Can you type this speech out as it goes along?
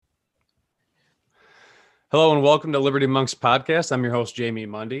Hello and welcome to Liberty Monks Podcast. I'm your host, Jamie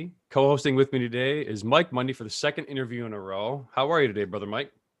Mundy. Co-hosting with me today is Mike Mundy for the second interview in a row. How are you today, brother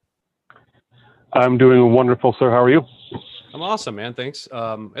Mike? I'm doing wonderful, sir. How are you? I'm awesome, man. Thanks.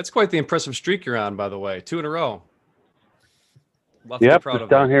 It's quite the impressive streak you're on, by the way. 2 in a row. Yep, just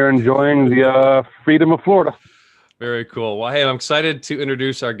down here enjoying the freedom of Florida. Very cool. Well, hey, I'm excited to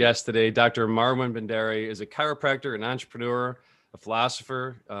introduce our guest today. Dr. Marwan Bhandari is a chiropractor, an entrepreneur, a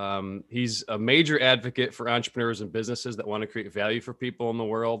philosopher. He's a major advocate for entrepreneurs and businesses that want to create value for people in the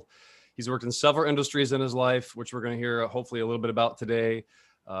world. He's worked in several industries in his life, which we're going to hear hopefully a little bit about today.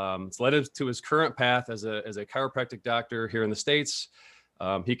 It's led him to his current path as a chiropractic doctor here in the States.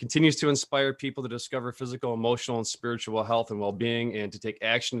 He continues to inspire people to discover physical, emotional, and spiritual health and well-being and to take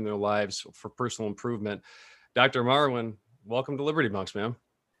action in their lives for personal improvement. Dr. Marwan, welcome to Liberty Monks, man.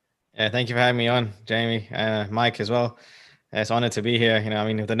 Yeah, thank you for having me on, Jamie, Mike as well. It's an honor to be here.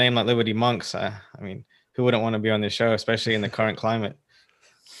 With a name like Liberty Monks, who wouldn't want to be on this show, especially in the current climate?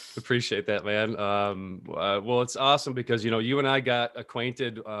 Appreciate that, man. Well, it's awesome because, you and I got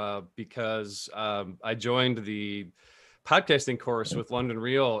acquainted because I joined the podcasting course with London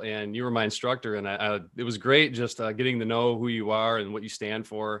Real and you were my instructor. And it was great just getting to know who you are and what you stand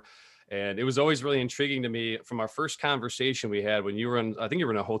for. And it was always really intriguing to me from our first conversation we had when you were I think you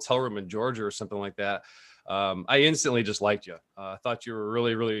were in a hotel room in Georgia or something like that. I instantly just liked you. I thought you were a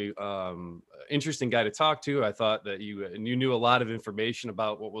really, really interesting guy to talk to. I thought that you knew a lot of information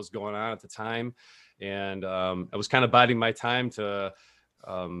about what was going on at the time. And I was kind of biding my time to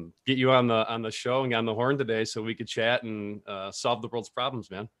get you on the show and get on the horn today so we could chat and solve the world's problems,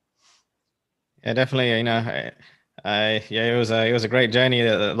 man. Yeah, definitely. It was a great journey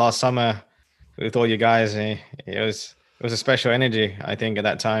last summer with all you guys. It was a special energy, I think, at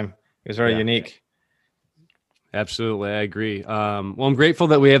that time. It was very unique. Absolutely. I agree. Well, I'm grateful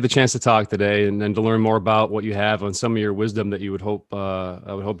that we have the chance to talk today and then to learn more about what you have and some of your wisdom that you would hope,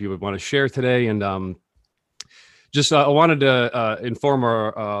 I would hope you would want to share today. And I wanted to inform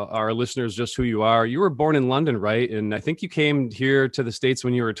our listeners just who you are. You were born in London, right? And I think you came here to the States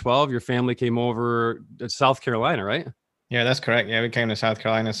when you were 12. Your family came over to South Carolina, right? Yeah, that's correct. Yeah, we came to South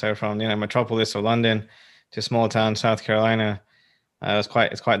Carolina. So from, metropolis of London to small town, South Carolina, it's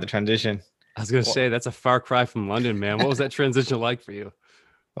quite the transition. I was going to say, that's a far cry from London, man. What was that transition like for you?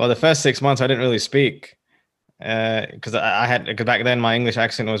 Well, the first 6 months I didn't really speak because because back then my English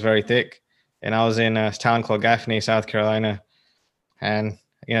accent was very thick, and I was in a town called Gaffney, South Carolina, and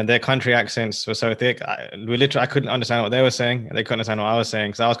their country accents were so thick. I couldn't understand what they were saying. They couldn't understand what I was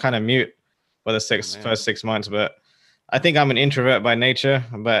saying, so I was kind of mute for the first 6 months. But I think I'm an introvert by nature,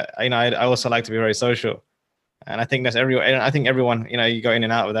 but I also like to be very social. And I think everyone, you go in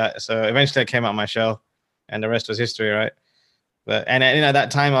and out of that. So eventually I came out of my shell and the rest was history, right? But, at that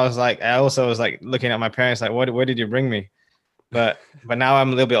time I also was looking at my parents, like, where did you bring me? But now I'm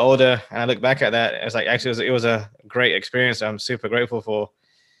a little bit older and I look back at that. It's like, actually it was a great experience. I'm super grateful for.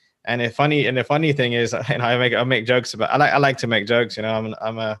 And the funny thing is, I make jokes about, I like to make jokes, when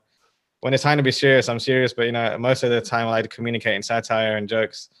it's time to be serious, I'm serious. But, most of the time I like to communicate in satire and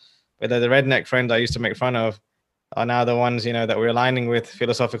jokes. But the redneck friends I used to make fun of are now the ones, that we're aligning with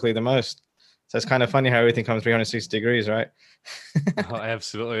philosophically the most. So it's kind of funny how everything comes 360 degrees, right? Oh,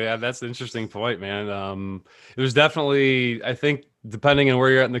 absolutely. Yeah, that's an interesting point, man. It was definitely, I think, depending on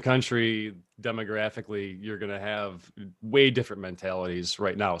where you're at in the country, demographically, you're going to have way different mentalities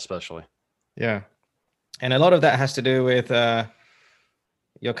right now, especially. Yeah. And a lot of that has to do with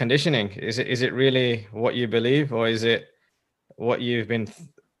your conditioning. Is it really what you believe, or is it what you've been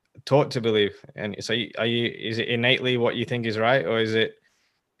taught to believe? And so is it innately what you think is right, or is it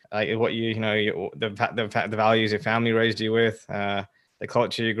like what the values your family raised you with, the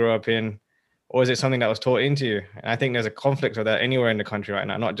culture you grew up in, or is it something that was taught into you? And I think there's a conflict with that anywhere in the country right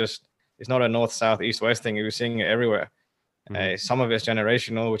now. It's not a north, south, east, west thing. We're seeing it everywhere. Mm-hmm. Some of it's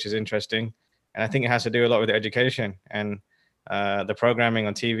generational, which is interesting, and I think it has to do a lot with the education and the programming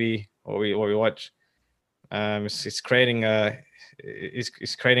on TV, what we watch. It's creating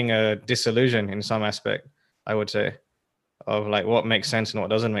a disillusion in some aspect, I would say, of like what makes sense and what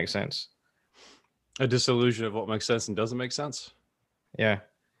doesn't make sense. A disillusion of what makes sense and doesn't make sense. Yeah,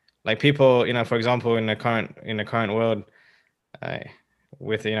 like people, for example, in the current world,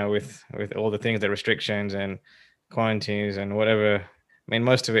 with all the things, the restrictions and quarantines and whatever. I mean,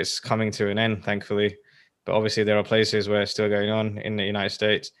 most of it's coming to an end, thankfully, but obviously there are places where it's still going on in the United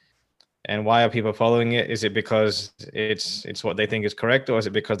States. And why are people following it? Is it because it's what they think is correct, or is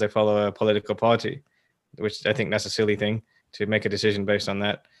it because they follow a political party? Which I think that's a silly thing to make a decision based on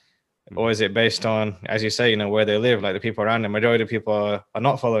that. Or is it based on, as you say, where they live, like the people around them? Majority of people are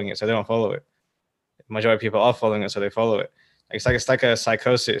not following it, so they don't follow it. majority of people are following it, so they follow it. It's like a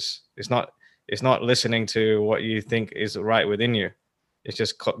psychosis. It's not listening to what you think is right within you. It's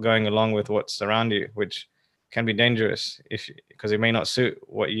just going along with what's around you, which can be dangerous because it may not suit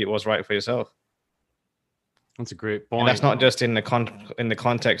what's right for yourself. That's a great point. And that's not just in the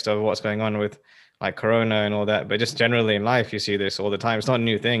context of what's going on with like Corona and all that, but just generally in life, you see this all the time. It's not a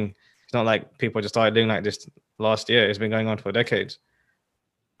new thing. It's not like people just started doing like this last year. It's been going on for decades.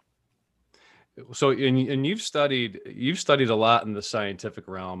 So, and you've studied a lot in the scientific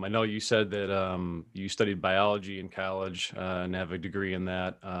realm. I know you said that you studied biology in college and have a degree in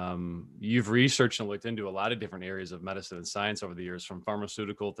that. You've researched and looked into a lot of different areas of medicine and science over the years, from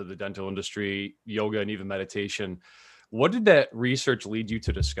pharmaceutical to the dental industry, yoga, and even meditation. What did that research lead you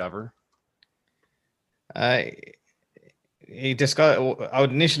to discover? I discovered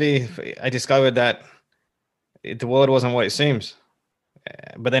that the world wasn't what it seems.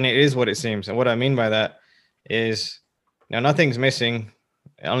 But then it is what it seems. And what I mean by that is, nothing's missing,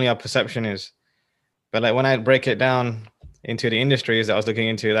 only our perception is. But like when I break it down into the industries that I was looking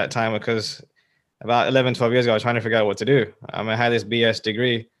into that time, because about 11, 12 years ago, I was trying to figure out what to do. I had this BS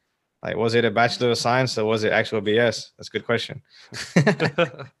degree. Like, was it a Bachelor of Science or was it actual BS? That's a good question.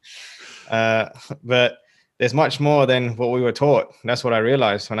 But there's much more than what we were taught. That's what I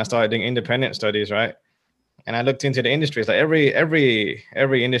realized when I started doing independent studies, right? And I looked into the industries. Like every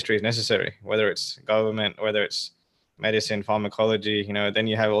industry is necessary, whether it's government, whether it's medicine, pharmacology. Then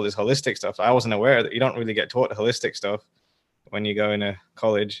you have all this holistic stuff. I wasn't aware that you don't really get taught holistic stuff when you go into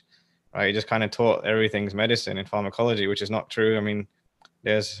college, right? You just kind of taught everything's medicine and pharmacology, which is not true. I mean,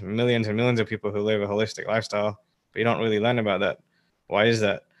 there's millions and millions of people who live a holistic lifestyle, but you don't really learn about that. Why is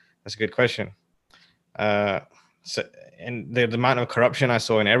that? That's a good question. And the amount of corruption I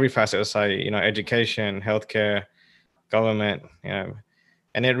saw in every facet of society, education, healthcare, government, and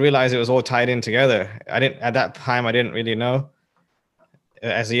I realized it was all tied in together. At that time, I didn't really know.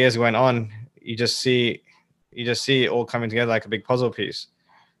 As the years went on, you just see it all coming together like a big puzzle piece.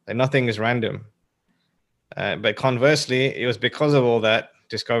 Like nothing is random. But conversely, it was because of all that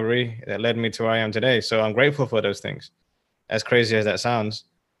discovery that led me to where I am today. So I'm grateful for those things. As crazy as that sounds,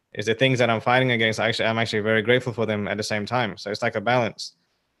 is the things that I'm fighting against. I'm actually very grateful for them at the same time. So it's like a balance.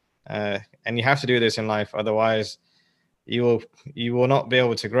 And you have to do this in life. Otherwise, you will not be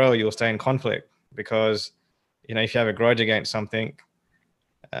able to grow. You will stay in conflict because, if you have a grudge against something,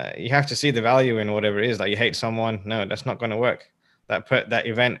 you have to see the value in whatever it is. Like you hate someone. No, that's not going to work. That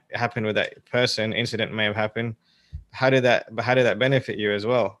event happened with that person, incident may have happened. How did that benefit you as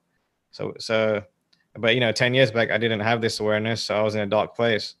well? But 10 years back, I didn't have this awareness. So I was in a dark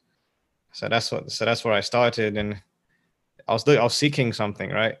place. So that's where I started, and I was seeking something,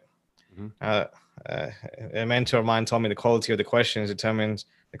 right? Mm-hmm. A mentor of mine told me the quality of the questions determines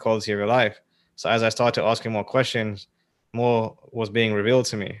the quality of your life. So as I started asking more questions, more was being revealed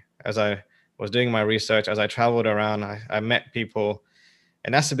to me. As I was doing my research, as I traveled around, I met people,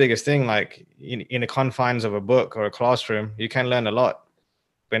 and that's the biggest thing. Like in the confines of a book or a classroom, you can learn a lot,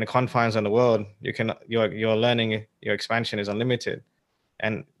 but in the confines of the world, your learning, your expansion is unlimited,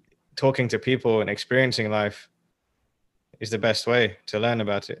 and talking to people and experiencing life is the best way to learn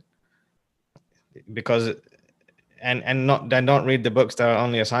about it. Because don't read the books that are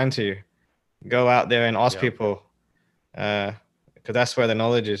only assigned to you. Go out there and ask people, because that's where the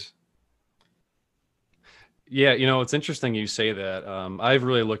knowledge is. Yeah, it's interesting you say that. I've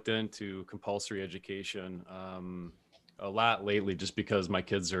really looked into compulsory education a lot lately, just because my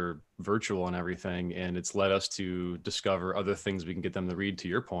kids are virtual and everything, and it's led us to discover other things we can get them to read, to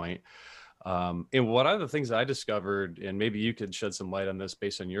your point. And one of the things I discovered, and maybe you could shed some light on this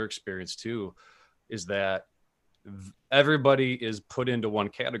based on your experience too, is that everybody is put into one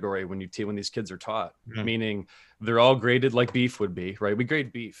category when these kids are taught, meaning they're all graded like beef would be, right? We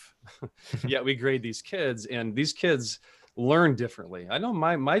grade beef. Yeah, we grade these kids, and these kids learn differently. I know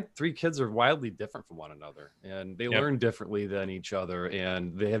my three kids are wildly different from one another, and they learn differently than each other,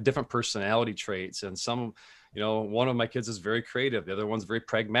 and they have different personality traits. And some, one of my kids is very creative, the other one's very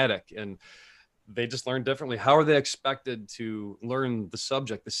pragmatic, and they just learn differently. How are they expected to learn the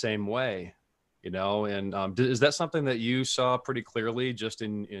subject the same way? And is that something that you saw pretty clearly just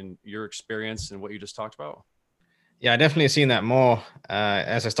in your experience and what you just talked about? Yeah, I definitely seen that more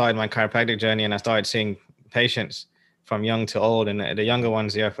as I started my chiropractic journey, and I started seeing patients from young to old, and the younger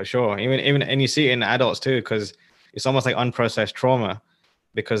ones, yeah, for sure. Even and you see it in adults too, because it's almost like unprocessed trauma,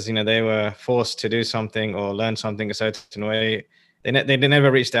 because they were forced to do something or learn something a certain way. They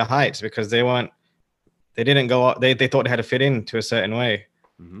never reached their heights because they didn't go up. They thought they had to fit into a certain way.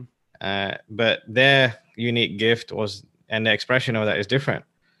 Mm-hmm. But their unique gift and the expression of that is different.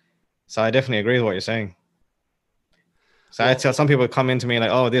 So I definitely agree with what you're saying. So I Well, tell some people come into me like,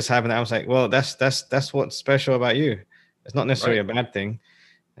 oh, this happened. I was like, well, that's what's special about you. It's not necessarily right. a bad thing,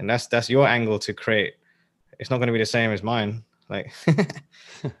 and that's your angle to create. It's not going to be the same as mine. Like,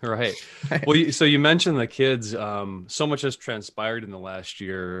 Right. Well, so you mentioned the kids. So much has transpired in the last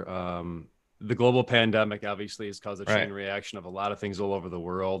year. The global pandemic obviously has caused a chain right. reaction of a lot of things all over the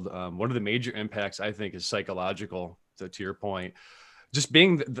world. One of the major impacts, I think, is psychological. To your point, just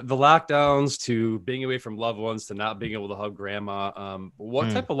being the lockdowns, to being away from loved ones, to not being able to hug grandma. What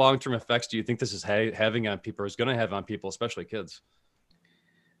Mm. type of long-term effects do you think this is having on people, or is going to have on people, especially kids?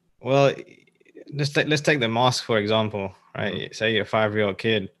 Well, let's take the mask for example, Mhm. right? Say you're a 5-year-old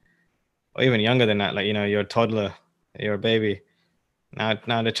kid, or even younger than that, like you're a toddler, you're a baby.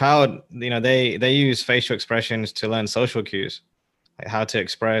 Now the child, they use facial expressions to learn social cues, like how to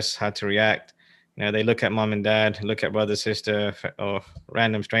express, how to react. They look at mom and dad, look at brother, sister, or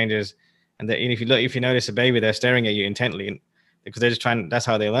random strangers, and if you notice a baby, they're staring at you intently because they're just trying. That's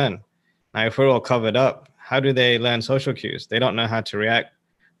how they learn. Now, if we're all covered up, how do they learn social cues? They don't know how to react.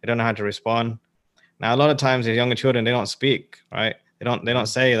 They don't know how to respond. Now, a lot of times, these younger children, they don't speak, right? They don't Mhm.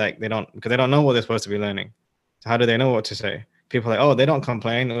 say, like, they don't, because they don't know what they're supposed to be learning. So how do they know what to say? People are like, oh, they don't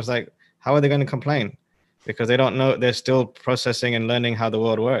complain. It was like, how are they going to complain? Because they don't know. They're still processing and learning how the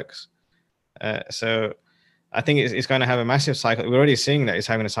world works. So I think it's going to have a massive cycle. We're already seeing that it's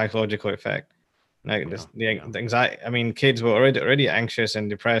having a psychological effect. Like Yeah. the anxiety. I mean, kids were already anxious and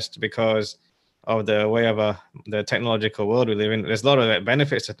depressed because of the way of the technological world we live in. There's a lot of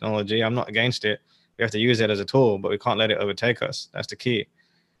benefits to technology. I'm not against it. We have to use it as a tool, but we can't let it overtake us. That's the key,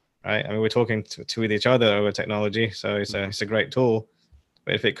 right? I mean, we're talking to with each other over technology, so Mhm. it's a great tool.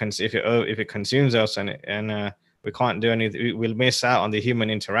 But if it consumes us and we can't do anything, we'll miss out on the human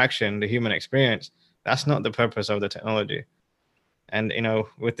interaction, the human experience. That's not the purpose of the technology. And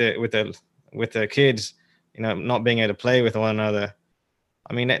with the kids, not being able to play with one another.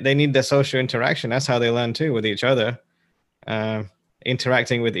 I mean, they need the social interaction. That's how they learn too, with each other, um,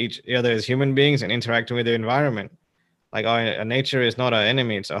 interacting with each other as human beings and interacting with the environment. Like our nature is not our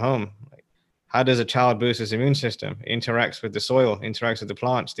enemy; it's our home. Like, how does a child boost his immune system? Interacts with the soil, interacts with the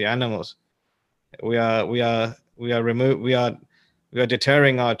plants, the animals. We are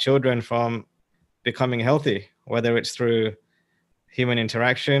deterring our children from becoming healthy, whether it's through human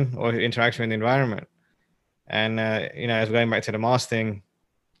interaction or interaction with the environment. And as going back to the mask thing,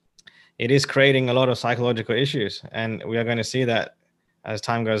 it is creating a lot of psychological issues, and we are going to see that as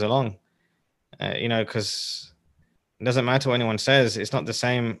time goes along. Because it doesn't matter what anyone says; it's not the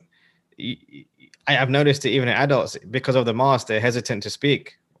same. I've noticed that even in adults, because of the mask, they're hesitant to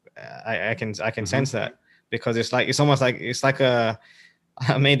speak. I can Mhm. sense that because it's almost like a.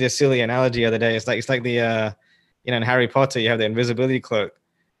 I made this silly analogy the other day. It's like the in Harry Potter, you have the invisibility cloak,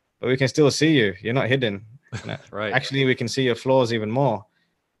 but we can still see you. You're not hidden. Right. Actually, we can see your flaws even more.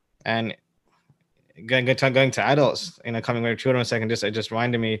 And going to adults, coming with children a second, just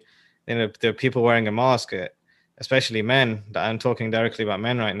reminded me, the people wearing a mask, especially men. That I'm talking directly about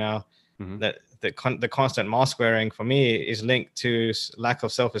men right now. Mhm. That the constant mask wearing for me is linked to lack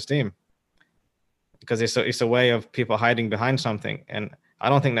of self esteem, because it's a way of people hiding behind something, and I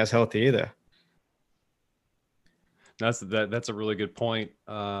don't think that's healthy either. That's a really good point.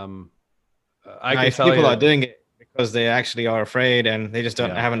 I Now, can if tell people are you, doing it because they actually are afraid and they just don't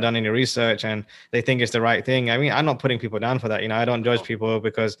yeah. haven't done any research and they think it's the right thing, I mean, I'm not putting people down for that. I don't judge No. people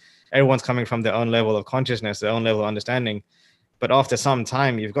because everyone's coming from their own level of consciousness, their own level of understanding. But after some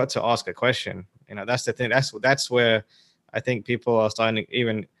time, you've got to ask a question. That's the thing. That's where I think people are starting to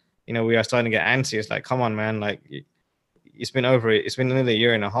even, we are starting to get antsy. It's like, come on, man, like it's been nearly a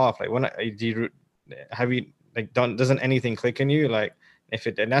year and a half. Like, when do you have you like don't doesn't anything click in you? Like, if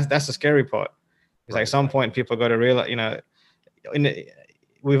it, and that's the scary part. It's like, at Right. some point people got to realize, in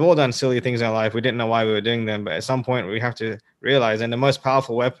we've all done silly things in our life. We didn't know why we were doing them, but at some point we have to realize. And the most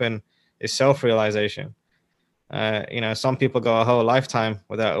powerful weapon is self-realization. Some people go a whole lifetime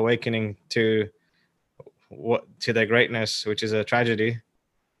without awakening to their greatness, which is a tragedy.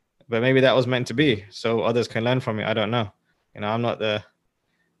 But maybe that was meant to Mhm. be, so others can learn from it. I don't know. I'm not the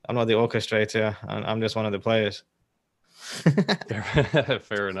orchestrator. I'm just one of the players.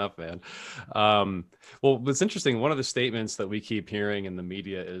 Fair enough, man. Um, well, what's interesting, one of the statements that we keep hearing in the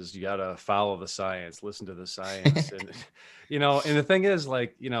media is you got to follow the science, listen to the science. And, and the thing is,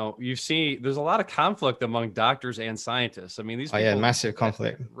 like, you see, there's a lot of conflict among doctors and scientists. I mean, these Oh yeah, people, massive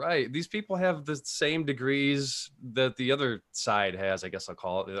conflict. right. These people have the same degrees that the other side has, I guess I'll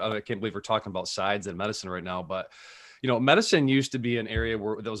call it. I can't believe we're talking about sides in medicine right now, but medicine used to be an area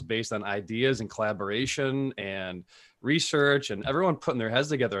that was based on ideas and collaboration and research and everyone putting their heads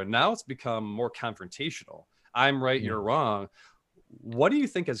together. And now it's become more confrontational. I'm right, you're wrong. What do you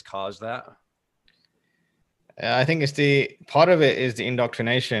think has caused that? I think it's the part of it is the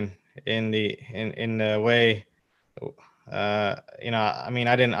indoctrination in the way, I mean,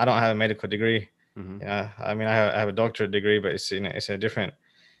 I don't have a medical degree. I mean, I have a doctorate degree, but it's a different.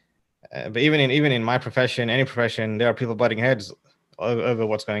 But even in my profession, any profession, there are people butting heads over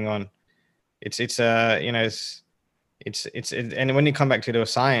what's going on. It's and when you come back to the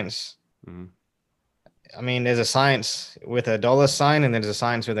science, I mean, there's a science with a dollar sign and there's a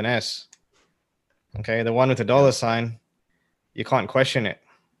science with an S. Okay, the one with the dollar sign, you can't question it.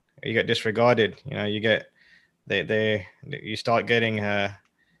 You get disregarded. You get you start getting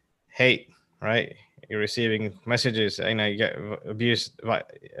hate, right? You're receiving messages. You get abused,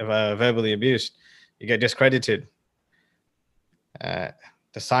 verbally abused. You get discredited. The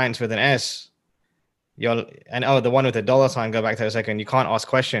science with an S, the one with the dollar sign. Go back to a second. You can't ask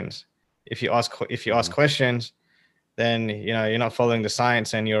questions. If you ask questions, then you're not following the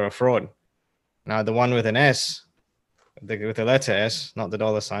science and you're a fraud. Now the one with an S, with the letter S, not the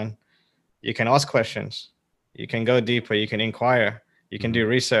dollar sign, you can ask questions. You can go deeper. You can inquire. You can do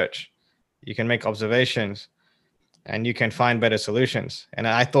research. You can make observations, and you can find better solutions. And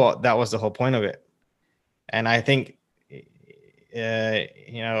I thought that was the whole point of it. And I think,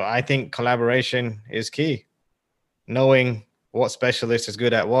 I think collaboration is key. Knowing what specialist is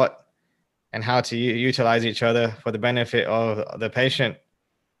good at what, and how to utilize each other for the benefit of the patient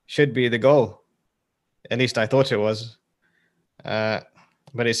should be the goal. At least I thought it was.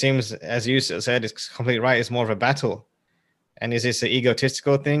 But it seems, as you said, it's completely right. It's more of a battle. And is this an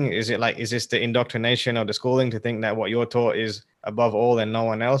egotistical thing? Is this the indoctrination of the schooling to think that what you're taught is above all and no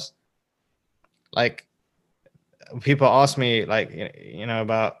one else? Like, people ask me,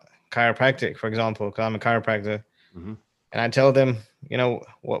 about chiropractic, for example, because I'm a chiropractor. And I tell them,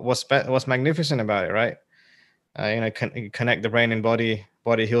 what's magnificent about it, right? Connect the brain and body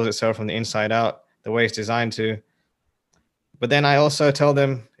heals itself from the inside out, the way it's designed to. But then I also tell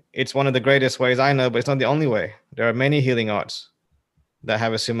them it's one of the greatest ways I know, but it's not the only way. There are many healing arts that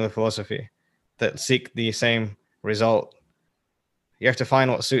have a similar philosophy, that seek the same result. You have to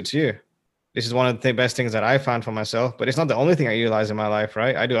find what suits you. This is one of the best things that I found for myself, but it's not the only thing I utilize in my life,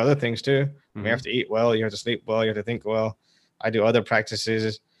 right? I do other things too. You have to eat well, you have to sleep well, you have to think well. I do other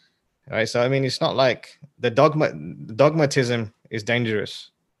practices, right? So, I mean, it's not like dogmatism is dangerous.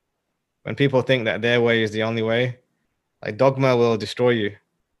 When people think that their way is the only way, like, dogma will destroy you.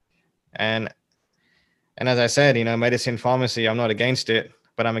 And as I said, medicine, pharmacy, I'm not against it,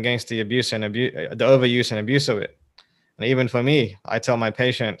 but I'm against the the overuse and abuse of it. And even for me, I tell my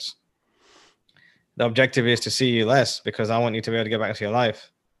patients, the objective is to see you less because I want you to be able to get back to your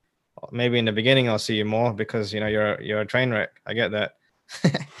life. Maybe in the beginning I'll see you more because you're a train wreck. I get that.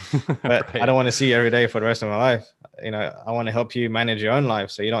 But right. I don't want to see you every day for the rest of my life. I want to help you manage your own life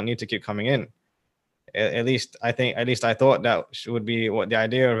so you don't need to keep coming in. At least I thought that would be what the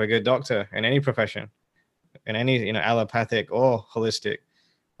idea of a good doctor in any profession, in any allopathic or holistic.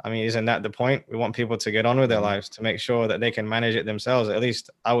 I mean, isn't that the point? We want people to get on with their lives, to make sure that they can manage it themselves. At least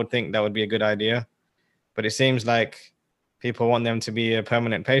I would think that would be a good idea. But it seems like people want them to be a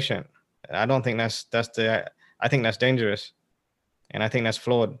permanent patient. I don't think I think that's dangerous. And I think that's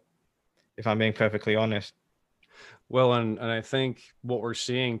flawed, if I'm being perfectly honest. Well, and I think what we're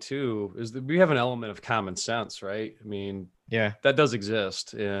seeing too is that we have an element of common sense, right? I mean, yeah, that does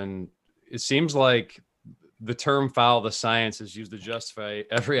exist. And it seems like the term follow the science is used to justify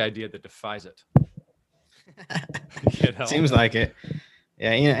every idea that defies it. Seems like it.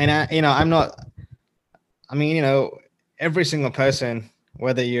 Yeah. Every single person,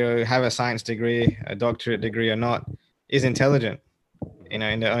 whether you have a science degree, a doctorate degree or not, is intelligent,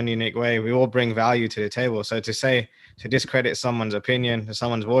 in their own unique way. We all bring value to the table. So to discredit someone's opinion,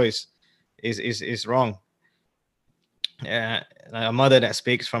 someone's voice is wrong. A mother that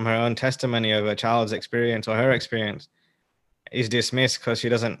speaks from her own testimony of a child's experience or her experience is dismissed because she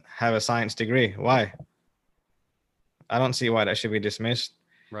doesn't have a science degree. Why? I don't see why that should be dismissed.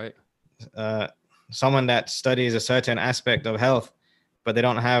 Right. Someone that studies a certain aspect of health, but they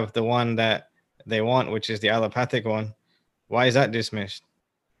don't have the one that they want, which is the allopathic one. Why is that dismissed?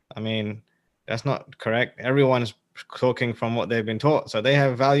 I mean, that's not correct. Everyone's talking from what they've been taught, so they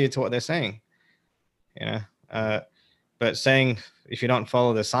have value to what they're saying. But saying if you don't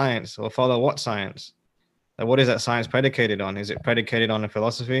follow the science, well, follow what science? Like, what is that science predicated on? Is it predicated on a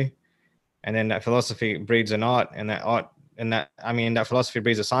philosophy? And then that philosophy breeds an art, and that philosophy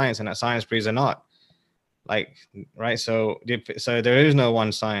breeds a science, and that science breeds an art. Like, right? So there is no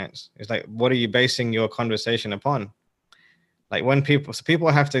one science. It's like, what are you basing your conversation upon? Like when people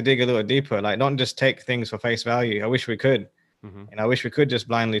have to dig a little deeper, like don't just take things for face value. I wish we could, and I wish we could just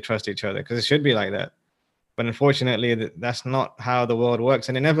blindly trust each other, because it should be like that. But unfortunately, that's not how the world works,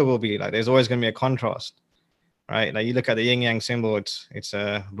 and it never will be. Like there's always going to be a contrast, right? Like you look at the yin yang symbol, it's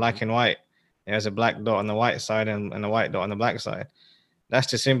black and white. There's a black dot on the white side and a white dot on the black side. That's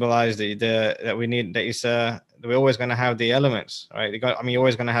to symbolize that we need that it's we're always going to have the elements, right? You're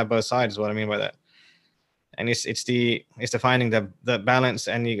always going to have both sides. Is what I mean by that. And it's the finding the balance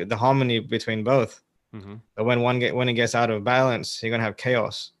and the harmony between both. But when it gets out of balance, you're going to have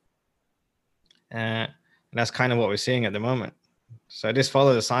chaos. And that's kind of what we're seeing at the moment. So this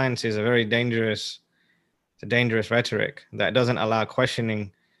follow the science is a dangerous rhetoric that doesn't allow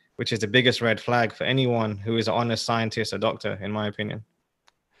questioning, which is the biggest red flag for anyone who is an honest scientist or doctor, in my opinion.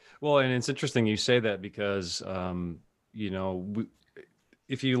 Well, and it's interesting you say that because,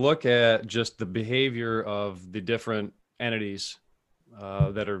 if you look at just the behavior of the different entities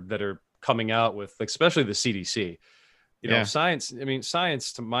that are coming out with, especially the CDC,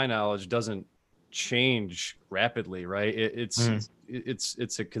 science, to my knowledge, doesn't change rapidly, right?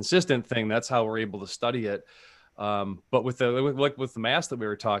 It's a consistent thing. That's how we're able to study it. But with the mask that we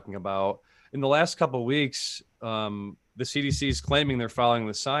were talking about in the last couple of weeks, the CDC is claiming they're following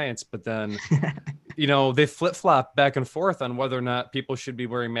the science, but then, they flip-flop back and forth on whether or not people should be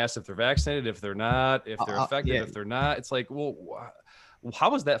wearing masks if they're vaccinated, if they're not, if they're effective, if they're not. It's like, well,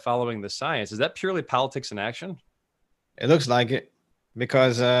 how is that following the science? Is that purely politics in action? It looks like it,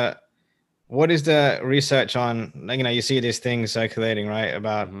 because what is the research on? You see these things circulating, right?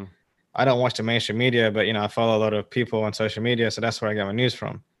 About I don't watch the mainstream media, but I follow a lot of people on social media, so that's where I get my news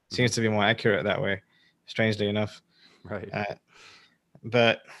from. Seems to be more accurate that way, strangely enough. Right.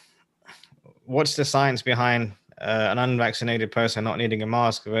 But what's the science behind an unvaccinated person not needing a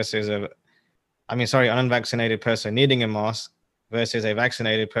mask versus an unvaccinated person needing a mask versus a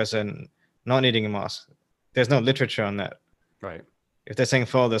vaccinated person not needing a mask? There's no literature on that. Right. If they're saying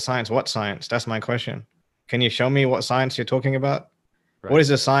follow the science, what science? That's my question. Can you show me what science you're talking about? Right. What is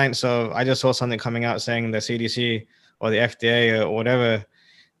the science of? I just saw something coming out saying the CDC or the FDA or whatever,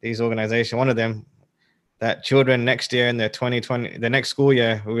 these organizations, one of them, that children next year in the 2020, the next school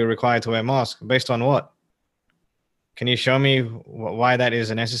year, will be required to wear masks. Based on what? Can you show me why that is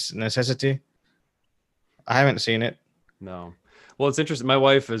a necessity? I haven't seen it. No. Well, it's interesting. My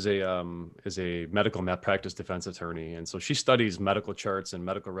wife is a medical malpractice defense attorney, and so she studies medical charts and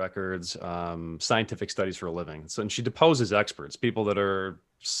medical records, scientific studies for a living. So, and she deposes experts, people that are,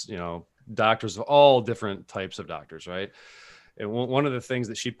 doctors of all different types of doctors, right? And one of the things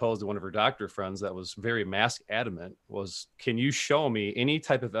that she posed to one of her doctor friends that was very mask adamant was, can you show me any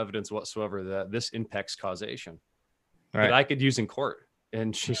type of evidence whatsoever that this impacts causation that I could use in court?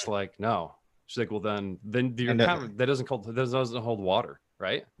 And she's like, no. She's like, well, then that doesn't hold water,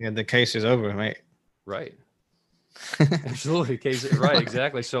 right? Yeah, the case is over, mate. Right. Absolutely, case right,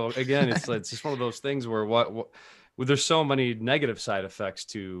 exactly. So again, it's just one of those things where there's so many negative side effects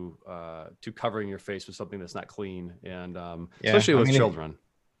to covering your face with something that's not clean, and especially with children.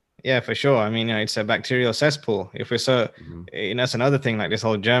 Yeah, for sure. It's a bacterial cesspool. If we're so, that's another thing, like this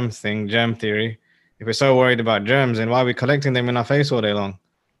whole germ theory. If we're so worried about germs, then why are we collecting them in our face all day long?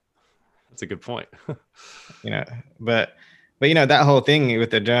 That's a good point. But that whole thing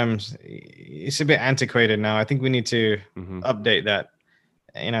with the germs, it's a bit antiquated now. I think we need to update that.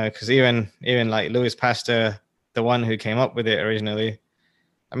 Because even like Louis Pasteur, the one who came up with it originally,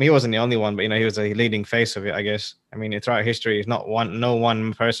 he wasn't the only one, but he was a leading face of it, I guess. Throughout history, it's no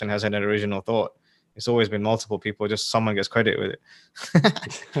one person has had an original thought. It's always been multiple people, just someone gets credit with it.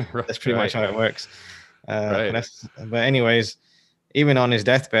 That's pretty much how it works. But anyways, even on his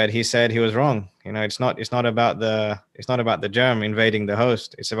deathbed, he said he was wrong. It's not about the germ invading the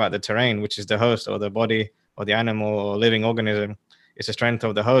host. It's about the terrain, which is the host or the body or the animal or living organism. It's the strength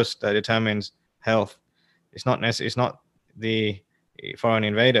of the host that determines health. It's not the foreign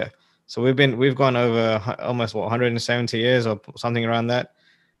invader. So we've gone over almost 170 years or something around that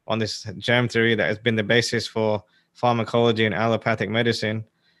on this germ theory that has been the basis for pharmacology and allopathic medicine,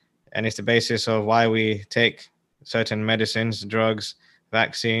 and it's the basis of why we take certain medicines, drugs,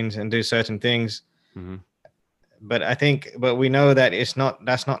 vaccines, and do certain things. But we know that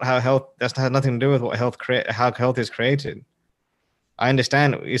that's not how health. That has nothing to do with how health is created. I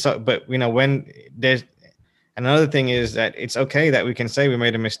understand, but when there's another thing is that it's okay that we can say we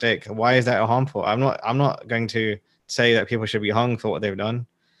made a mistake. Why is that harmful? I'm not going to say that people should be hung for what they've done.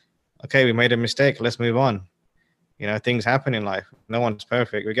 Okay, we made a mistake. Let's move on. Things happen in life. No one's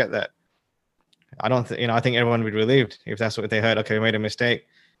perfect. We get that. I don't I think everyone would be relieved if that's what they heard. Okay, we made a mistake.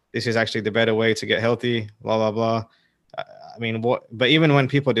 This is actually the better way to get healthy, blah blah blah. I mean, but even when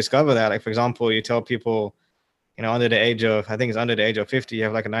people discover that, like for example, you tell people, under the age of, I think it's under the age of 50, you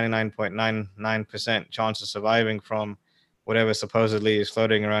have like a 99.99% chance of surviving from whatever supposedly is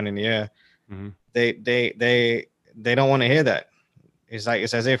floating around in the air. Mm-hmm. They don't want to hear that. It's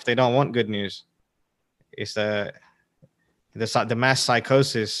as if they don't want good news. It's the mass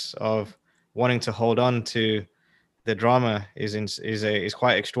psychosis of wanting to hold on to the drama is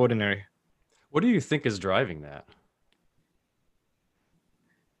quite extraordinary. What do you think is driving that?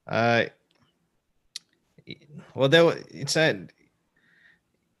 Well, it's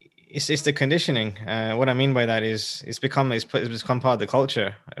the conditioning. What I mean by that is it's become part of the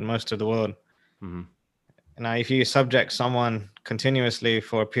culture in most of the world. Mm-hmm. Now, if you subject someone continuously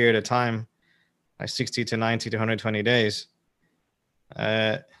for a period of time, like 60 to 90 to 120 days,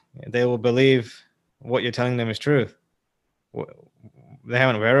 they will believe what you're telling them is true. They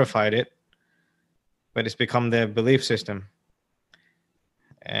haven't verified it, but it's become their belief system.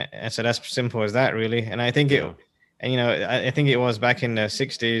 And so that's simple as that, really. And I think I think it was back in the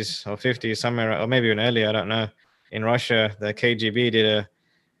 60s or 50s, somewhere, or maybe even earlier, I don't know. In Russia, the KGB did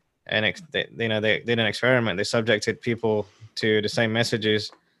they did an experiment. They subjected people to the same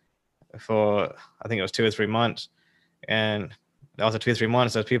messages for, I think it was 2 or 3 months, and after 2 or 3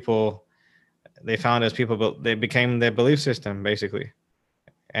 months, they became their belief system basically,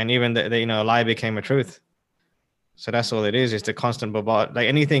 and even a lie became a truth. So that's all it is. It's the constant bombard. Like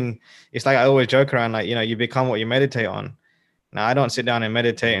anything, it's like I always joke around, like, you become what you meditate on. Now, I don't sit down and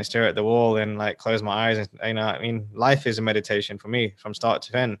meditate and stare at the wall and like close my eyes. And, life is a meditation for me from start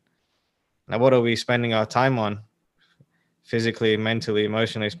to end. Now, what are we spending our time on? Physically, mentally,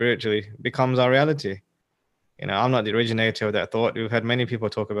 emotionally, spiritually, becomes our reality. I'm not the originator of that thought. We've had many people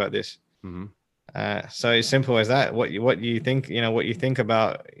talk about this. Mm-hmm. So it's simple as that. What you think, what you think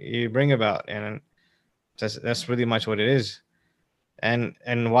about, you bring about, and that's really much what it is. And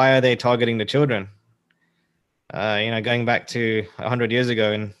why are they targeting the children? Going back to 100 years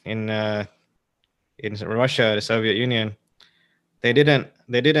ago in Russia, the Soviet Union, they didn't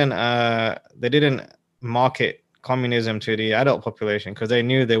market communism to the adult population because they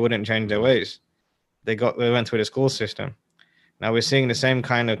knew they wouldn't change their ways. They went through the school system. Now we're seeing the same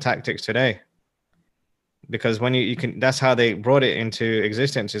kind of tactics today, because when you can, that's how they brought it into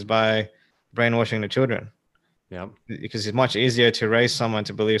existence, is by brainwashing the children. Yeah, because it's much easier to raise someone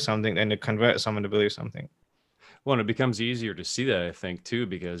to believe something than to convert someone to believe something. Well, and it becomes easier to see that, I think, too,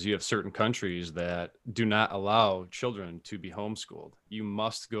 because you have certain countries that do not allow children to be homeschooled. You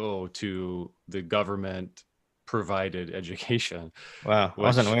must go to the government provided education. Wow, I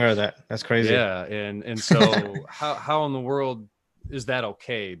wasn't aware of that. That's crazy. Yeah, and so how in the world is that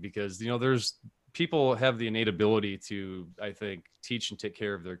okay? Because there's people have the innate ability to, I think, teach and take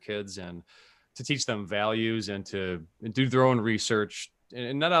care of their kids and to teach them values and to do their own research.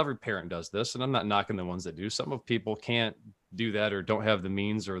 And not every parent does this, and I'm not knocking the ones that do. Some of people can't do that or don't have the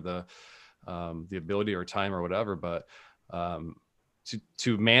means or the ability or time or whatever. But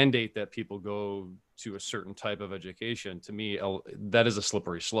to mandate that people go to a certain type of education, to me, that is a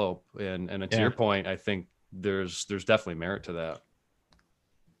slippery slope. And to your point, I think there's definitely merit to that.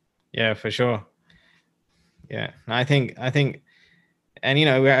 Yeah, for sure. Yeah, I think, and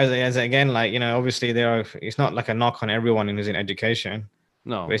as again, like, obviously it's not like a knock on everyone who's in education.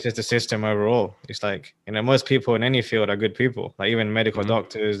 No, but it's just the system overall. It's like, most people in any field are good people. Like even medical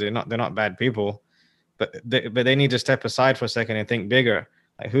doctors, they're not bad people, but they need to step aside for a second and think bigger.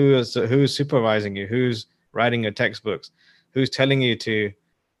 Like who's supervising you? Who's writing your textbooks? Who's telling you to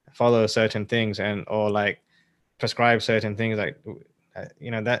follow certain things or like prescribe certain things? Like,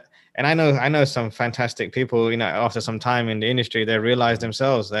 that. And I know some fantastic people, after some time in the industry, they realized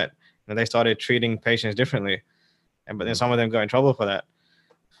themselves that they started treating patients differently. But then some of them got in trouble for that.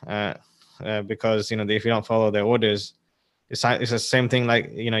 Because if you don't follow their orders, it's the same thing.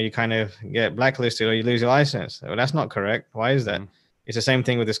 Like you kind of get blacklisted or you lose your license. Well, that's not correct. Why is that? It's the same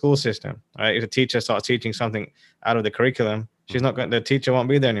thing with the school system, right? If a teacher starts teaching something out of the curriculum, the teacher won't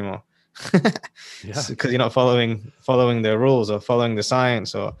be there anymore. Because you're not following the rules or following the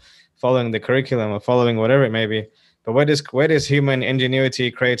science or following the curriculum or following whatever it may be. But where does human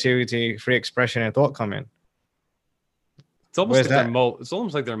ingenuity, creativity, free expression, and thought come in? It's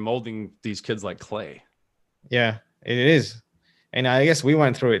almost like they're molding these kids like clay. Yeah, it is. And I guess we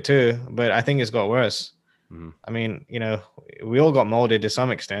went through it too, but I think it's got worse. I mean, we all got molded to some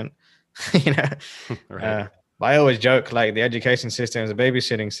extent. Right. I always joke, like, the education system is a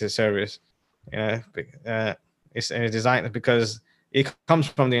babysitting service. It's designed because it comes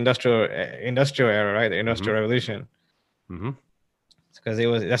from the industrial era, right? The industrial revolution. Because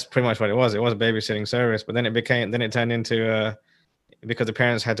that's pretty much what it was. It was a babysitting service, but then it turned into because the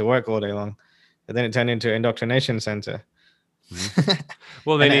parents had to work all day long, and then it turned into an indoctrination center.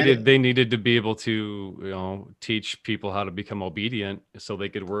 Well, they needed to be able to, teach people how to become obedient so they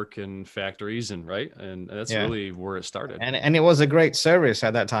could work in factories and that's really where it started. And it was a great service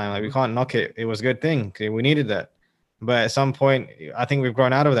at that time. Like, we can't knock it. It was a good thing. We needed that. But at some point, I think we've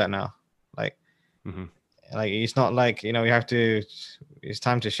grown out of that now. Like, like, it's not like, it's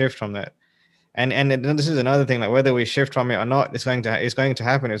time to shift from that. And this is another thing, like, whether we shift from it or not, it's going to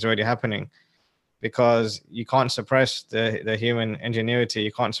happen. It's already happening, because you can't suppress the human ingenuity.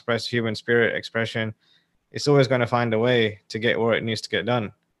 You can't suppress human spirit expression. It's always going to find a way to get where it needs to get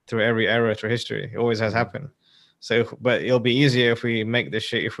done through every era, through history. It always has happened. So, but it'll be easier if we make the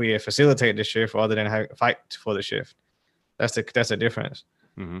shift, if we facilitate the shift rather than fight for the shift. That's the difference.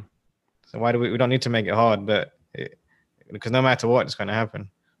 So why do we don't need to make it hard, because no matter what, it's going to happen.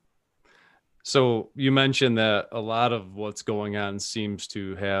 So you mentioned that a lot of what's going on seems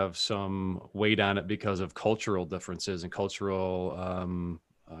to have some weight on it because of cultural differences and cultural,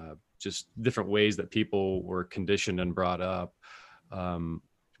 just different ways that people were conditioned and brought up.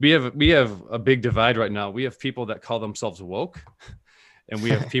 We have a big divide right now. We have people that call themselves woke, and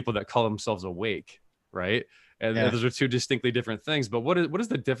we have people that call themselves awake, right? And those are two distinctly different things. But what is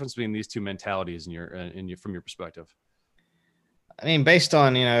the difference between these two mentalities from your perspective? I mean, based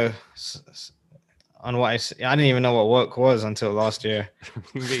on, on what I didn't even know what woke was until last year.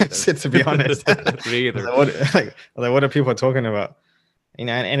 To be honest. Me either. What are people talking about?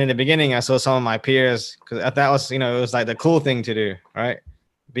 And in the beginning, I saw some of my peers, because that was, it was like the cool thing to do, right?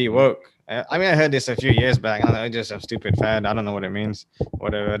 Be woke. I mean, I heard this a few years back. I know, it's just a stupid fad. I don't know what it means.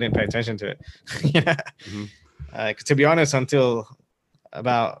 Whatever. I didn't pay attention to it. To be honest, until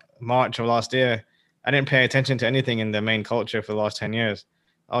about March of last year, I didn't pay attention to anything in the main culture for the last 10 years.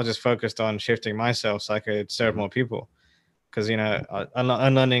 I was just focused on shifting myself so I could serve more people. Because,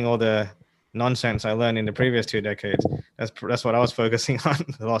 unlearning all the nonsense I learned in the previous 2 decades. That's what I was focusing on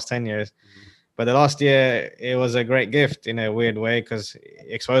the last 10 years. But the last year, it was a great gift in a weird way, because it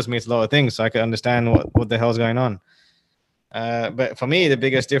exposed me to a lot of things so I could understand what the hell's going on. But for me, the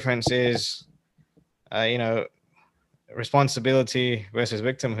biggest difference is, responsibility versus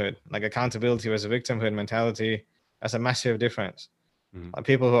victimhood, like accountability versus victimhood mentality. That's a massive difference. Like,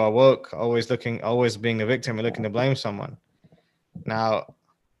 people who are woke always being the victim and looking to blame someone. Now,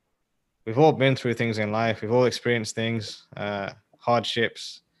 we've all been through things in life. We've all experienced things,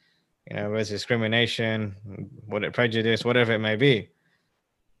 hardships, whether discrimination, prejudice, whatever it may be.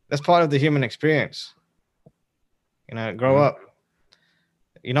 That's part of the human experience. Grow up.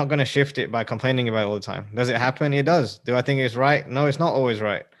 You're not going to shift it by complaining about it all the time. Does it happen? It does. Do I think it's right? No, it's not always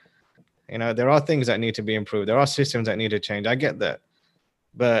right. There are things that need to be improved. There are systems that need to change. I get that.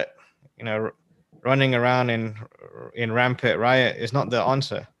 But, running around in rampant riot is not the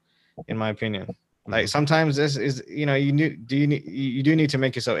answer, in my opinion. Like, sometimes this is, you do need to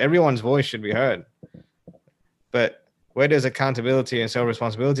make yourself, everyone's voice should be heard. But where does accountability and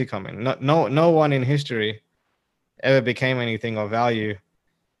self-responsibility come in? No one in history ever became anything of value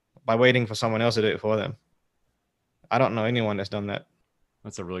by waiting for someone else to do it for them. I don't know anyone that's done that.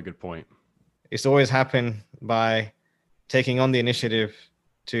 That's a really good point. It's always happened by taking on the initiative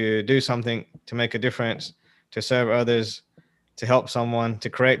to do something, to make a difference, to serve others, to help someone, to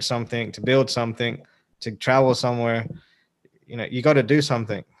create something, to build something, to travel somewhere. You got to do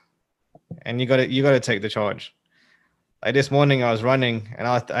something, and you got to take the charge. Like, this morning I was running, and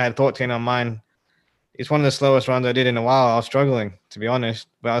I had thought in my mind, it's one of the slowest runs I did in a while. I was struggling, to be honest,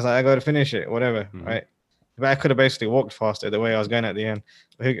 but I was like, I got to finish it, whatever, right? But I could have basically walked faster the way I was going at the end.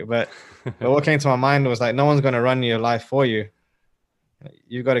 But what came to my mind was, like, no one's going to run your life for you.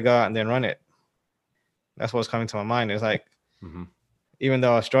 You've got to go out and then run it. That's what's coming to my mind. It's like, even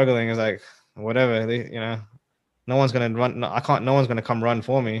though I was struggling, it's like, whatever, no one's going to run. No one's going to come run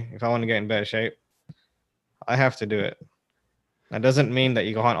for me if I want to get in better shape. I have to do it. That doesn't mean that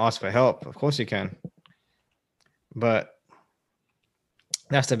you can't ask for help. Of course you can. But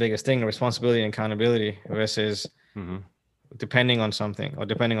that's the biggest thing, responsibility and accountability versus depending on something or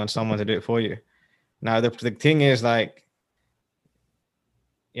depending on someone to do it for you. Now, the thing is, like,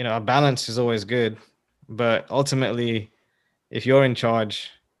 a balance is always good, but ultimately, if you're in charge,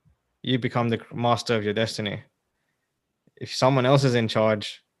 you become the master of your destiny. If someone else is in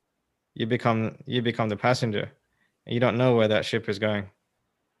charge, you become the passenger, and you don't know where that ship is going.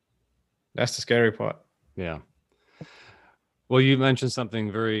 That's the scary part. Yeah. Well, you mentioned something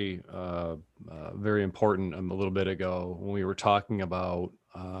very important a little bit ago when we were talking about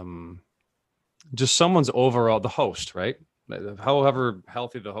just someone's overall, the host, right? However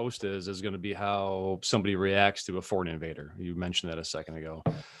healthy the host is going to be how somebody reacts to a foreign invader. You mentioned that a second ago.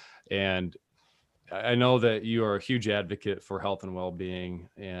 And I know that you are a huge advocate for health and well-being.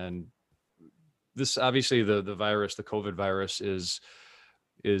 And this, obviously, the virus, the COVID virus is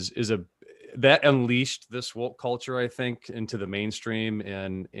that unleashed this woke culture, I think, into the mainstream.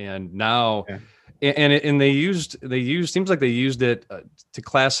 And now, and they used seems like they used it to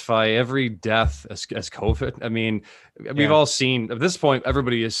classify every death as COVID. I mean, we've all seen at this point,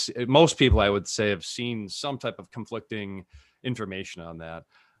 most people, I would say, have seen some type of conflicting information on that.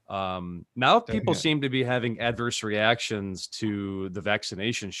 Now people seem to be having adverse reactions to the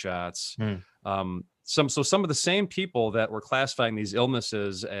vaccination shots. Some of the same people that were classifying these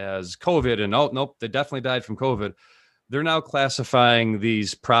illnesses as COVID and nope, they definitely died from COVID, they're now classifying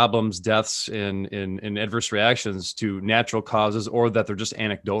these problems, deaths, in adverse reactions to natural causes, or that they're just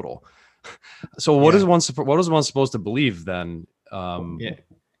anecdotal. So what is one supposed to believe then?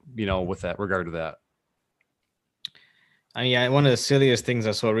 With that regard to that. I mean, one of the silliest things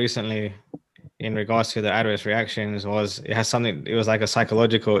I saw recently in regards to the adverse reactions was it was like a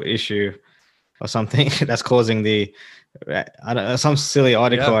psychological issue or something that's causing some silly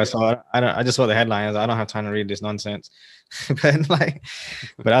article I saw. I just saw the headlines. I don't have time to read this nonsense. but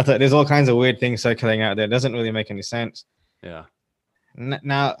I thought there's all kinds of weird things circulating out there. It doesn't really make any sense. Yeah.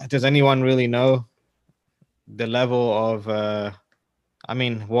 Now, does anyone really know the level of,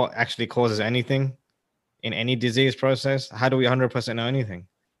 what actually causes anything in any disease process? How do we 100% know anything?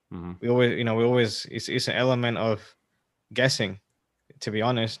 Mm-hmm. We always, it's an element of guessing, to be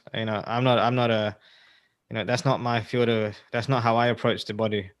honest. I'm not that's not my field that's not how I approach the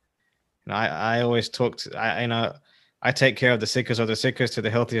body. I always talk to, I take care of the sickest of the sickest to the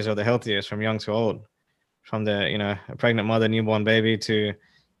healthiest of the healthiest, from young to old, from the, a pregnant mother, newborn baby, to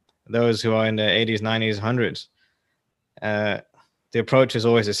those who are in their 80s, 90s, 100s. The approach is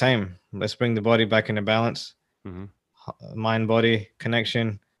always the same. Let's bring the body back into balance, mind-body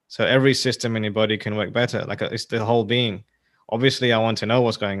connection. So every system in your body can work better. Like it's the whole being. Obviously, I want to know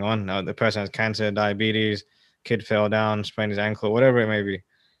what's going on. Now, the person has cancer, diabetes, kid fell down, sprained his ankle, whatever it may be.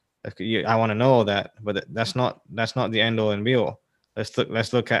 I want to know all that, but that's not the end all and be all.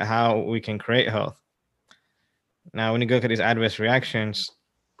 Let's look at how we can create health. Now, when you look at these adverse reactions,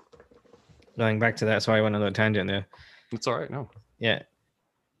 going back to that, sorry, I went on a tangent there. It's all right. No. Yeah.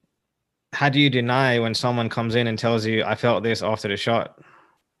 How do you deny when someone comes in and tells you, I felt this after the shot?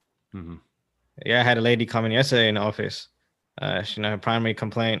 Mm-hmm. Yeah, I had a lady come in yesterday in the office. Her primary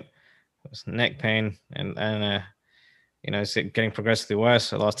complaint was neck pain, and it's getting progressively worse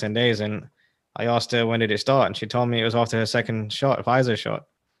the last 10 days. And I asked her, when did it start? And she told me it was after her second shot, Pfizer shot.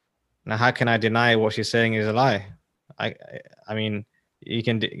 Now, how can I deny what she's saying is a lie? I mean, are you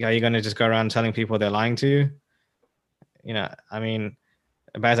going to just go around telling people they're lying to you?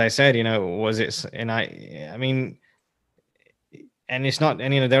 But as I said, was it, and it's not,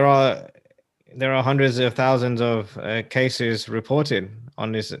 and there are hundreds of thousands of cases reported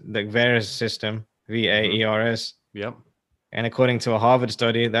on this, the VAERS system, VAERS. Yep. And according to a Harvard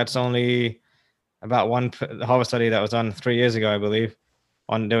study, that's only about the Harvard study that was done 3 years ago, I believe.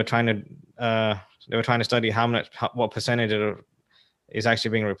 They were trying to study what percentage is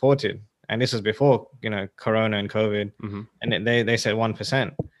actually being reported. And this was before, Corona and COVID. Mm-hmm. And they said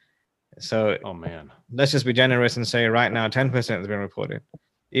 1%. So, oh man, let's just be generous and say right now 10% has been reported.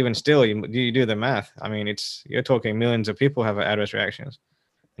 Even still, you do the math. I mean, you're talking millions of people have adverse reactions,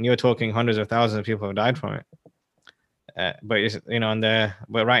 and you're talking hundreds of thousands of people have died from it. But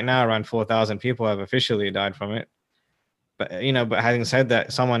right now around 4,000 people have officially died from it. But having said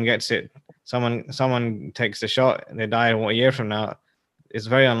that, someone gets it, someone takes the shot and they die a year from now. It's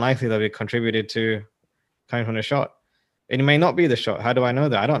very unlikely they'll be contributed to coming from the shot. It may not be the shot. How do I know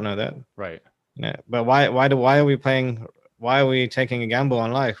that? I don't know that. Right. But why are we playing? Why are we taking a gamble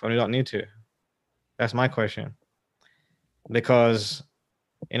on life when we don't need to? That's my question. Because,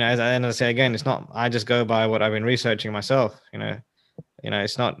 as I say again, it's not. I just go by what I've been researching myself.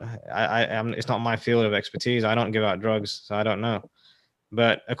 It's not. It's not my field of expertise. I don't give out drugs, so I don't know.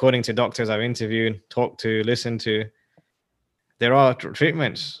 But according to doctors I've interviewed, talked to, listened to, there are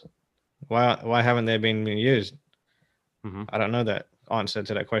treatments. Why haven't they been used? Mm-hmm. I don't know that answer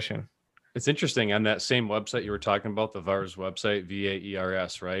to that question. It's interesting. On that same website you were talking about, the VAERS website,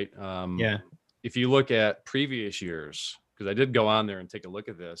 VAERS, right? Yeah. If you look at previous years, because I did go on there and take a look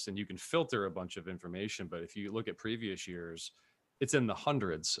at this, and you can filter a bunch of information, but if you look at previous years, it's in the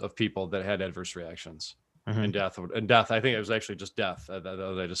hundreds of people that had adverse reactions. in death. I think it was actually just death.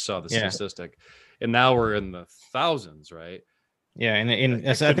 I just saw the statistic, and now we're in the thousands, right? Yeah, I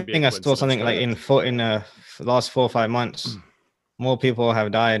think I saw something like in the last 4 or 5 months, more people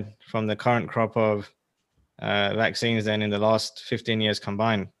have died from the current crop of vaccines than in the last 15 years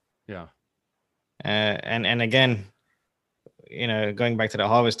combined. Yeah. And again, going back to the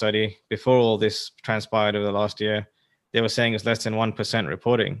Harvard study, before all this transpired over the last year, they were saying it's less than 1%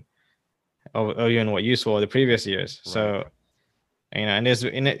 reporting of even what you saw the previous years. Right. So, and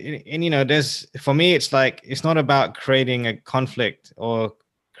there's for me, it's like, it's not about creating a conflict or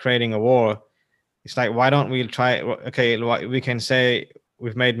creating a war. It's like, why don't we try? Okay, we can say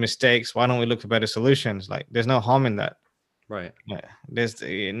we've made mistakes. Why don't we look for better solutions? Like, there's no harm in that. Right. Yeah. There's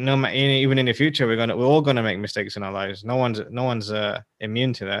no, even in the future, we're all gonna make mistakes in our lives. No one's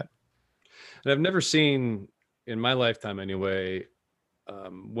immune to that. And I've never seen in my lifetime anyway,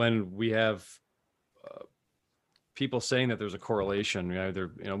 when we have people saying that there's a correlation. It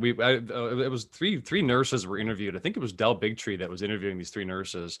was three nurses were interviewed. I think it was Del Bigtree that was interviewing these three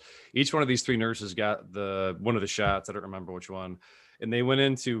nurses. Each one of these three nurses got one of the shots. I don't remember which one. And they went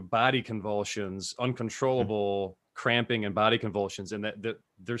into body convulsions, uncontrollable cramping and body convulsions. And that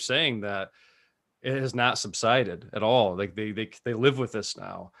they're saying that it has not subsided at all. Like they live with this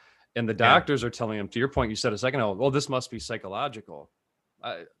now. And the doctors are telling them, to your point, you said a second ago, well, this must be psychological.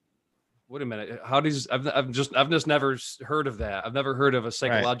 Wait a minute. I've just never heard of that. I've never heard of a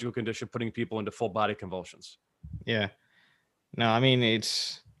psychological condition putting people into full body convulsions. Yeah. No, I mean,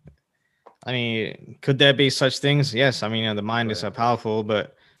 could there be such things? Yes. I mean, the mind is so powerful,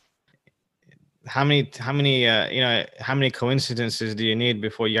 but how many coincidences do you need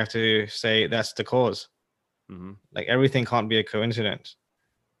before you have to say that's the cause? Mm-hmm. Like, everything can't be a coincidence.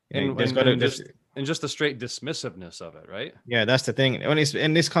 And just the straight dismissiveness of it, right? Yeah, that's the thing.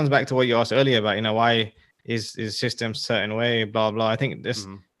 And this comes back to what you asked earlier about, why is system certain way, blah blah. I think this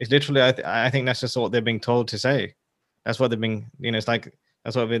is literally. I think that's just what they're being told to say. That's what they're being. It's like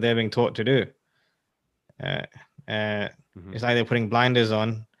that's what they're being taught to do. It's like they're putting blinders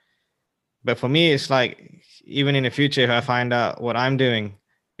on. But for me, it's like, even in the future, if I find out what I'm doing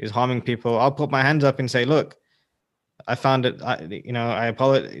is harming people, I'll put my hands up and say, look, I found it, I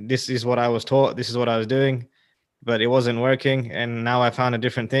apologize. This is what I was taught. This is what I was doing, but it wasn't working. And now I found a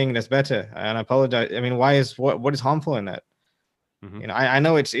different thing that's better. And I apologize. I mean, what is harmful in that? I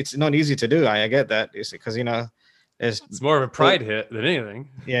know it's not easy to do. I get that. It's because, it's more of a pride hit than anything.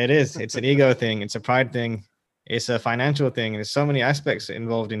 Yeah, it is. It's an ego thing. It's a pride thing. It's a financial thing. There's so many aspects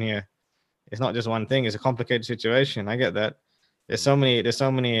involved in here. It's not just one thing. It's a complicated situation. I get that. There's so many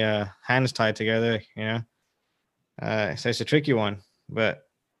hands tied together, so it's a tricky one, but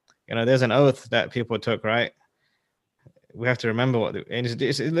there's an oath that people took, right? We have to remember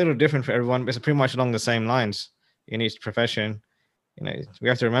it's a little different for everyone, but it's pretty much along the same lines in each profession. We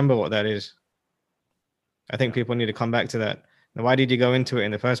have to remember what that is. I think people need to come back to that. Now, why did you go into it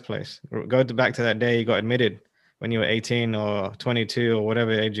in the first place? Go back to that day you got admitted when you were 18 or 22 or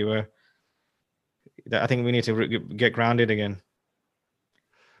whatever age you were. I think we need to get grounded again.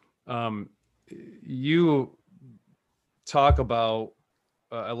 You talk about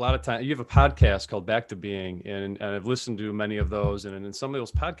a lot of time. You have a podcast called Back to Being, and I've listened to many of those. And in some of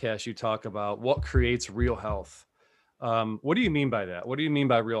those podcasts, you talk about what creates real health. What do you mean by that? What do you mean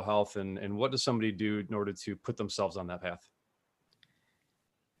by real health, and what does somebody do in order to put themselves on that path?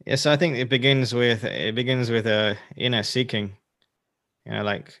 Yes, I think it begins with inner seeking.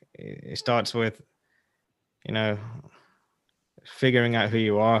 Like, it starts with figuring out who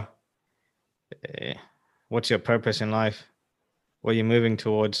you are. What's your purpose in life? What are you moving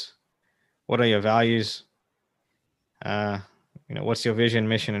towards? What are your values? What's your vision,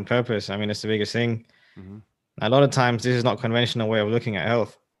 mission, and purpose? I mean, that's the biggest thing. A lot of times, this is not conventional way of looking at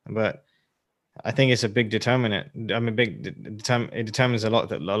health, but I think it's a big determinant. I mean, it determines a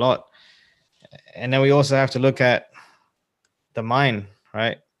lot. And then we also have to look at the mind,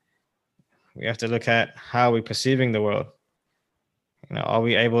 right? We have to look at how we're perceiving the world. Are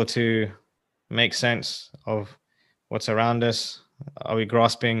we able to make sense of what's around us? Are we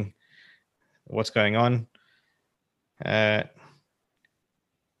grasping what's going on? And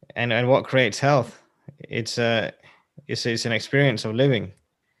what creates health? It's an experience of living.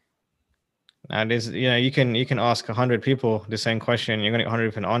 Now, you can ask 100 people the same question, you're going to get 100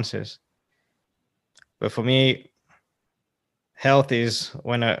 different answers. But for me, health is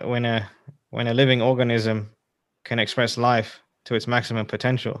when a living organism can express life to its maximum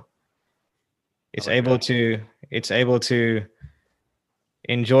potential. It's able to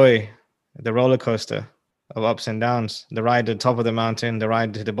enjoy the roller coaster of ups and downs, the ride to the top of the mountain, the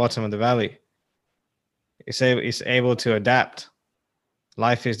ride to the bottom of the valley. It's able to adapt.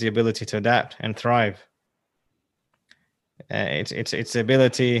 Life is the ability to adapt and thrive. It's the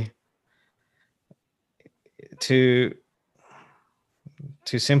ability to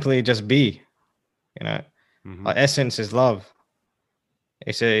simply just be. Our essence is love.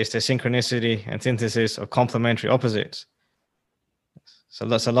 It's the synchronicity and synthesis of complementary opposites. So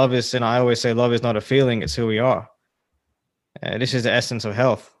love is, and I always say, love is not a feeling; it's who we are. This is the essence of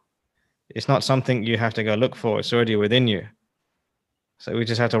health. It's not something you have to go look for; it's already within you. So we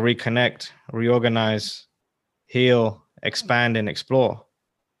just have to reconnect, reorganize, heal, expand, and explore.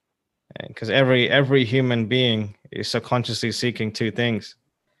 Because every human being is subconsciously seeking two things,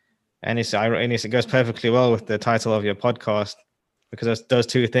 and it goes perfectly well with the title of your podcast, because those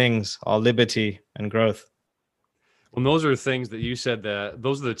two things are liberty and growth. Well, those are things that you said, that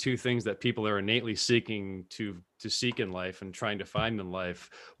those are the two things that people are innately seeking to seek in life and trying to find in life.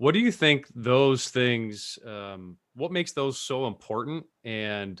 What do you think those things, what makes those so important,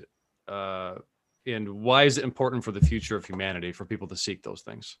 and why is it important for the future of humanity for people to seek those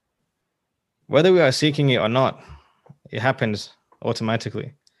things? Whether we are seeking it or not, it happens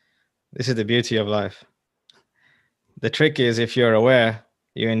automatically. This is the beauty of life. The trick is, if you're aware,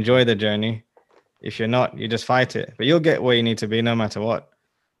 you enjoy the journey. If you're not, you just fight it. But you'll get where you need to be no matter what.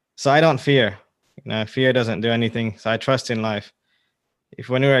 So I don't fear. Fear doesn't do anything. So I trust in life. If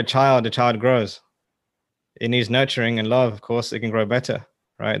when you're a child, the child grows. It needs nurturing and love. Of course, it can grow better,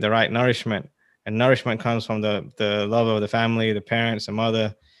 right? The right nourishment. And nourishment comes from the love of the family, the parents, the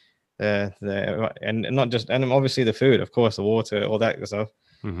mother, and not just, and obviously the food, of course, the water, all that stuff.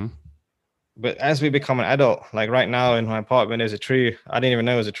 Mm-hmm. But as we become an adult, like right now in my apartment, there's a tree. I didn't even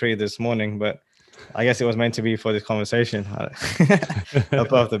know it was a tree this morning, but I guess it was meant to be for this conversation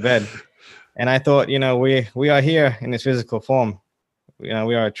above the bed. And I thought, we are here in this physical form. We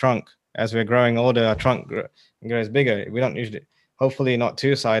are a trunk. As we're growing older, our trunk grows bigger. We don't usually, hopefully not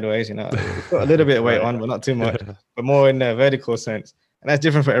too sideways, put a little bit of weight on, but not too much, but more in the vertical sense. And that's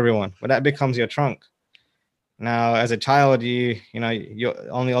different for everyone, but that becomes your trunk. Now, as a child, your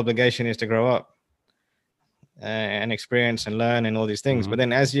only obligation is to grow up and experience and learn and all these things. But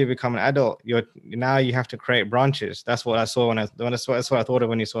then as you become an adult, you have to create branches. That's what I saw that's what I thought of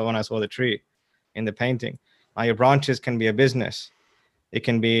when I saw the tree in the painting. Now your branches can be a business. It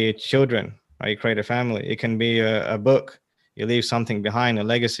can be children, right? You create a family. It can be a book. You leave something behind, a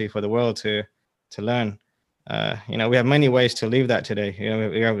legacy for the world to learn. We have many ways to leave that today.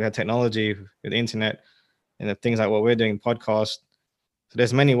 We have technology with the internet and things like what we're doing, podcast. So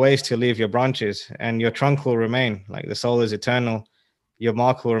there's many ways to leave your branches, and your trunk will remain. Like the soul is eternal. Your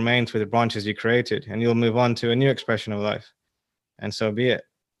mark will remain through the branches you created, and you'll move on to a new expression of life. And so be it.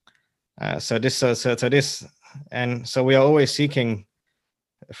 So we are always seeking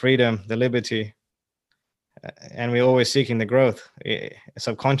freedom, the liberty, and we're always seeking the growth.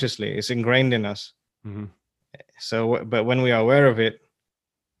 Subconsciously, it's ingrained in us. Mm-hmm. So, but when we are aware of it,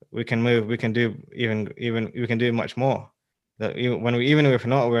 we can move. We can do we can do much more. That even if we're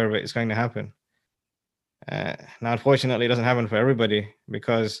not aware of it, it's going to happen. Now, unfortunately, it doesn't happen for everybody,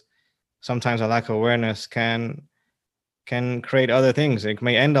 because sometimes a lack of awareness can create other things. It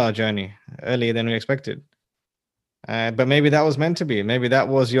may end our journey earlier than we expected. But maybe that was meant to be. Maybe that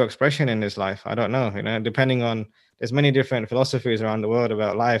was your expression in this life. I don't know. Depending on, there's many different philosophies around the world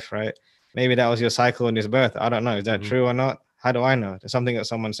about life, right? Maybe that was your cycle in this birth. I don't know. Is that true or not? How do I know? It's something that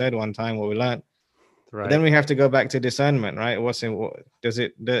someone said one time, what we learned. Right. But then we have to go back to discernment, right? Which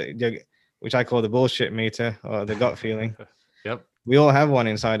I call the bullshit meter, or the gut feeling. Yep. We all have one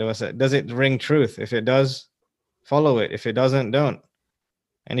inside of us. Does it ring truth? If it does, follow it. If it doesn't, don't.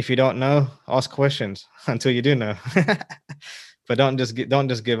 And if you don't know, ask questions until you do know. But don't just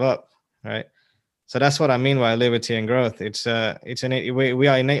give up, right? So that's what I mean by liberty and growth. It's innate. We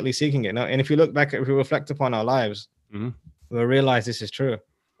are innately seeking it. And if you look back, if we reflect upon our lives, we'll realize this is true.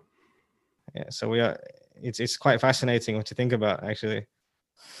 Yeah. So we are. It's quite fascinating what to think about, actually.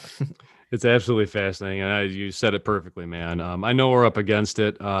 It's absolutely fascinating, and you said it perfectly, man. I know we're up against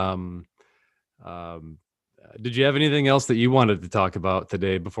it. Did you have anything else that you wanted to talk about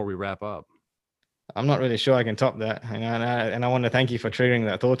today before we wrap up? I'm not really sure I can top that, and I want to thank you for triggering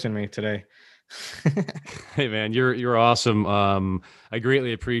that thought in me today. Hey man, you're awesome. I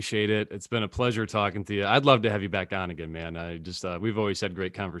greatly appreciate it. It's been a pleasure talking to you. I'd love to have you back on again, man. I just we've always had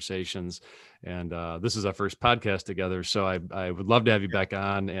great conversations, and this is our first podcast together. So I would love to have you back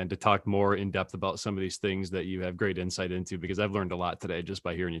on and to talk more in depth about some of these things that you have great insight into, because I've learned a lot today just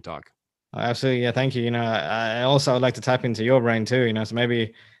by hearing you talk. Absolutely. Yeah. Thank you. I also would like to tap into your brain too, so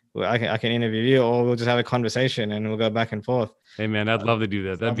maybe I can interview you, or we'll just have a conversation and we'll go back and forth. Hey man, I'd love to do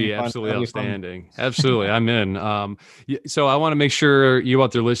that. That'd be absolutely That'll be fun. outstanding. Absolutely. I'm in. So I want to make sure you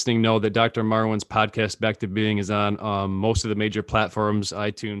out there listening know that Dr. Marwan's podcast, Back to Being, is on most of the major platforms,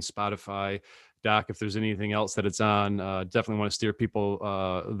 iTunes, Spotify, Doc. If there's anything else that it's on, definitely want to steer people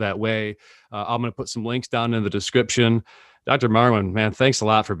that way. I'm going to put some links down in the description. Dr. Marwan, man, thanks a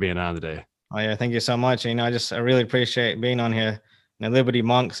lot for being on today. Oh yeah, thank you so much. You know, I really appreciate being on here. The Liberty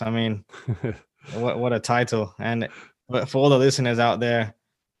Monks. I mean, what a title! And for all the listeners out there,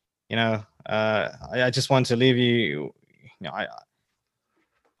 you know, I just want to leave you.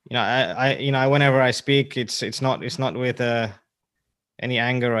 Whenever I speak, it's not with any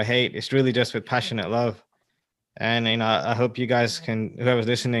anger or hate. It's really just with passionate love. And you know, I hope you guys can, whoever's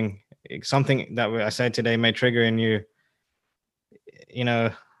listening, something that I said today may trigger in you. You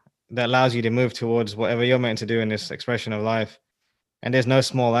know, that allows you to move towards whatever you're meant to do in this expression of life. And there's no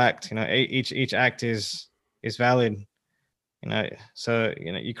small act. You know, each act is valid. You know, so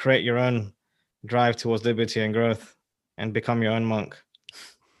you know, you create your own drive towards liberty and growth, and become your own monk.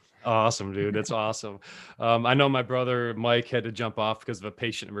 Awesome, dude. That's awesome. I know my brother Mike had to jump off because of a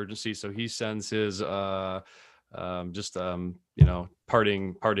patient emergency, so he sends his parting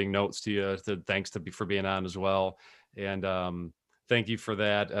notes to you. Thanks for being on as well, and thank you for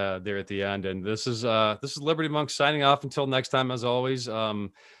that there at the end. And this is Liberty Monk signing off until next time, as always.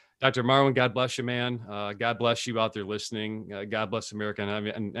 Dr. Marwan, God bless you, man. God bless you out there listening. God bless America.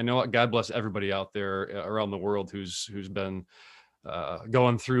 And I know what, God bless everybody out there around the world who's been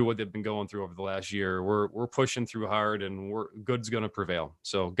going through what they've been going through over the last year. We're pushing through hard, and good's going to prevail.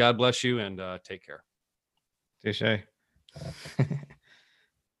 So God bless you, and take care. Touché.